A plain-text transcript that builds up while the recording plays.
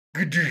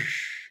Hi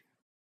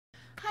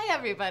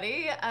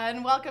everybody,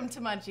 and welcome to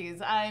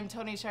Munchies. I'm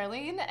Toni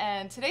Charline,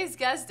 and today's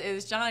guest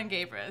is Jon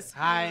Gabrus,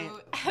 Hi. who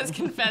has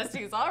confessed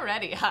he's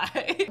already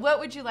high. What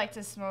would you like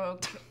to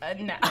smoke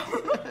now?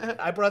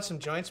 I brought some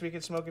joints we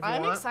could smoke if you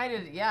want. I'm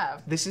excited, yeah.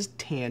 This is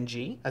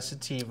Tangy, a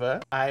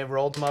sativa. I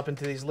rolled them up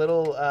into these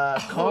little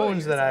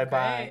cones that I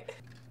buy.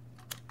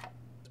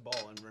 This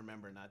bowl, and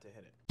remember not to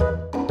hit it.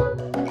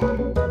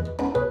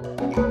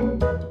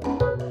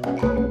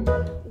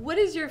 What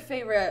is your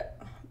favorite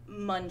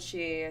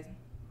munchie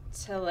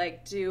to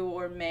like do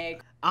or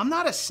make? I'm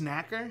not a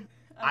snacker.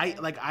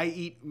 Okay. I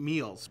eat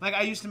meals. Like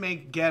I used to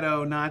make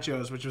Ghetto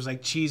Nachos, which was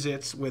like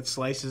Cheez-Its with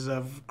slices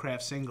of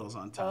Kraft Singles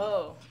on top.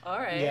 Oh, all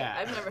right. Yeah.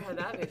 I've never had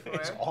that before.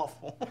 It's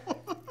awful.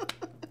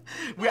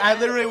 I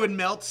literally would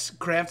melt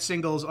Kraft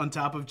Singles on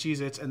top of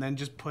Cheez-Its and then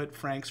just put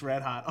Frank's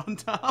Red Hot on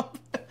top.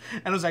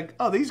 And I was like,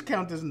 oh, these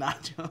count as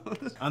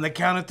nachos. On the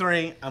count of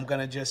three, I'm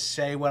gonna just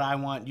say what I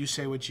want. You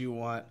say what you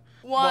want.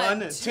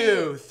 One,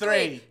 two,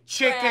 three.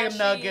 Chicken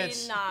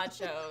nuggets.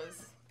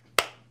 Nachos.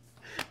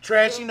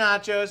 Trashy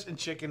nachos and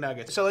chicken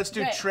nuggets. So let's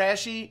do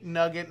trashy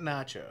nugget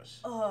nachos.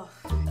 Oh.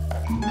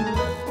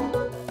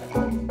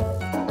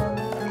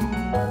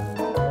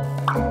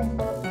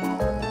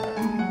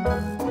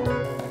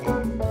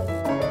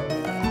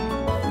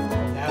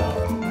 Now,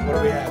 what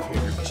do we have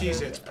here?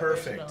 Cheez-Its,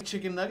 perfect.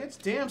 Chicken nuggets?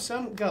 Damn,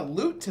 son, got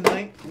loot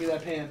tonight. Give me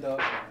that pan,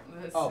 dog.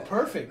 Oh,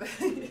 perfect.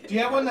 Do you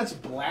have one that's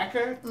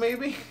blacker,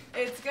 maybe?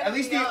 It's gonna At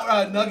least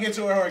the nuggets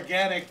are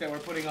organic that we're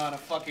putting on a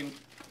fucking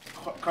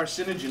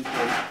carcinogen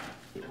plate.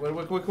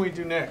 What can we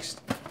do next?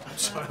 I'm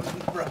sorry,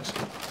 I'm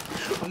rushing.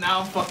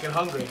 Now I'm fucking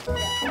hungry.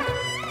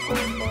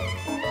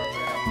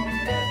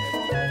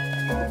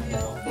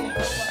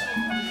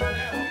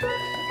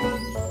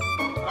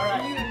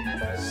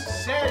 Alright,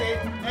 set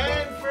it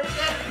and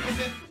forget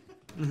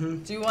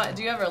it.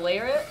 Do you ever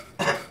layer it?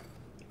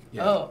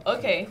 Yeah. Oh,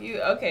 okay.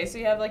 So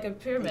you have like a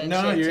pyramid.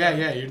 No,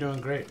 shape you're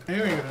doing great.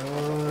 Here we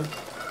go.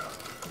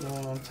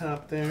 One on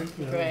top there.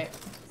 You know. Great.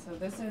 So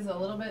this is a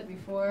little bit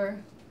before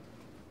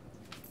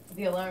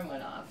the alarm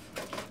went off.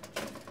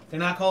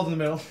 They're not cold in the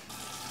middle.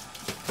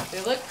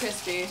 They look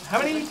crispy. How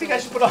many do you think I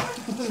should put on?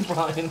 This is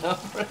probably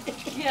enough,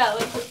 right? Yeah,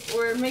 like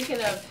we're making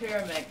a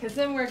pyramid, because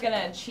then we're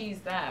gonna cheese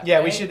that. Yeah,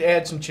 right? we should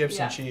add some chips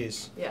Yeah. and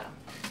cheese. Yeah.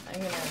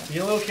 I'm gonna. Be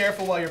a little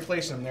careful while you're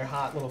placing them. They're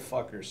hot little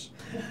fuckers.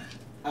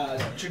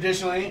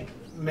 Traditionally,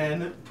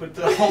 men put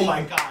the... Oh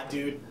my god,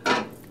 dude.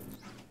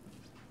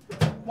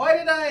 Why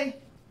did I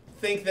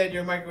think that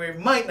your microwave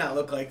might not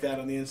look like that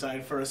on the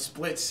inside for a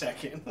split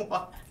second?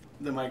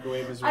 The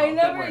microwave is wrong. I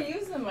never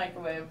use the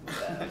microwave.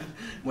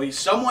 Well,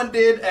 someone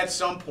did at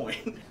some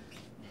point.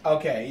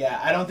 Okay, yeah,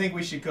 I don't think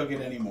we should cook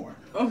it anymore.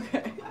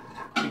 Okay.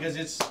 Because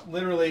it's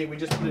literally, we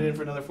just put it in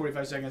for another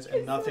 45 seconds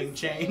and nothing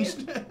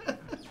changed.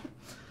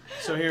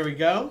 So here we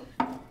go.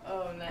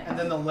 Oh, nice. And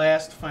then the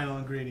last final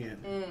ingredient.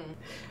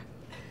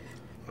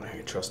 I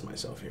can trust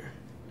myself here.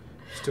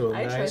 Just do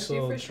a nice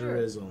little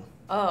drizzle.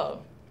 Oh,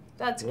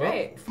 that's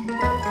great.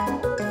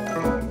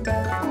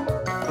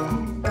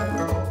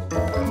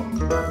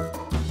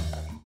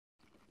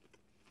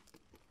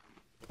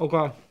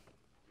 Okay.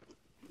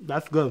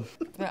 That's good.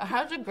 It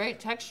has a great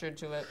texture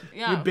to it.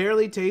 Yeah. You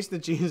barely taste the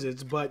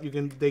Cheez-Its, but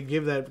they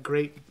give that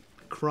great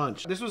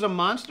crunch. This was a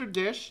monster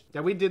dish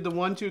that we did the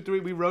 1, 2, 3.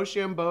 We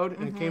Rochambeau'd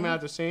and it came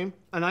out the same.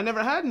 And I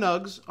never had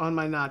nugs on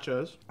my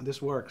nachos. This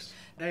works.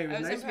 Hey, it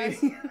was nice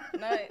meeting you.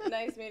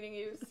 Nice meeting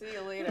you. See you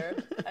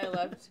later. I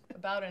left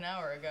about an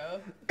hour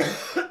ago.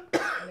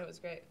 And it was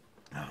great.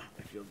 Oh,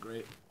 I feel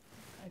great.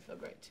 I feel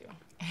great too.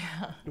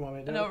 Yeah. You want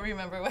me to do I don't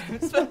remember what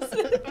I'm supposed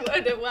to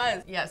what it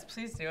was. Yes,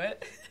 please do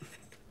it.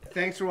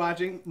 Thanks for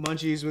watching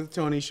Munchies with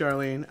Toni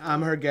Charline.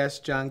 I'm her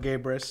guest, Jon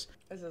Gabrus.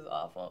 This is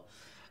awful.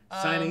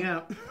 Signing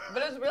out.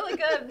 But it was really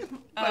good.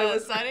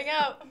 Signing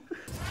out.